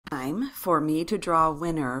time for me to draw a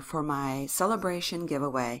winner for my celebration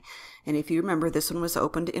giveaway. And if you remember, this one was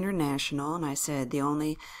open to international, and I said the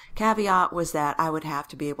only caveat was that I would have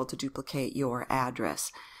to be able to duplicate your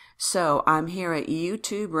address. So I'm here at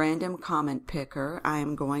YouTube Random Comment Picker. I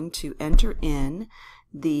am going to enter in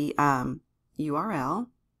the URL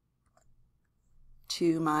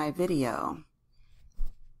to my video.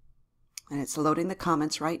 And it's loading the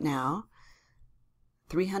comments right now.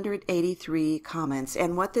 383 comments.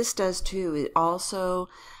 And what this does too, it also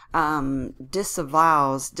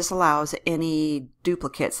disallows any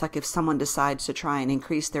duplicates. Like if someone decides to try and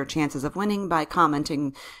increase their chances of winning by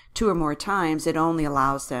commenting 2 or more times, it only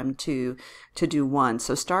allows them to do one.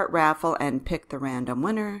 So start raffle and pick the random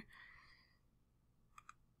winner.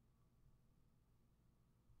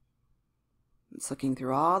 It's looking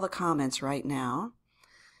through all the comments right now.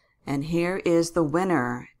 And here is the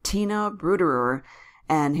winner, Tina Bruderer.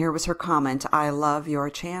 And here was her comment, "I love your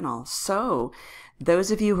channel." So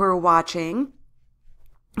those of you who are watching,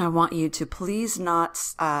 I want you to please not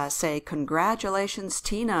say "Congratulations,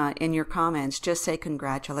 Tina" in your comments. Just say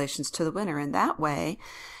 "Congratulations" to the winner. And that way,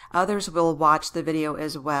 others will watch the video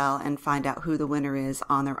as well and find out who the winner is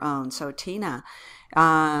on their own. So Tina,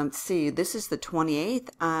 let's see, this is the 28th.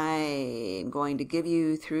 I'm going to give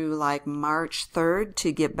you through like March 3rd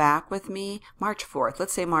to get back with me. March 4th,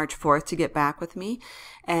 let's say March 4th to get back with me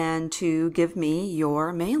and to give me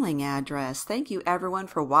your mailing address. Thank you everyone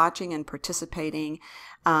for watching and participating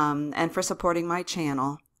and for supporting my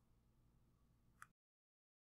channel.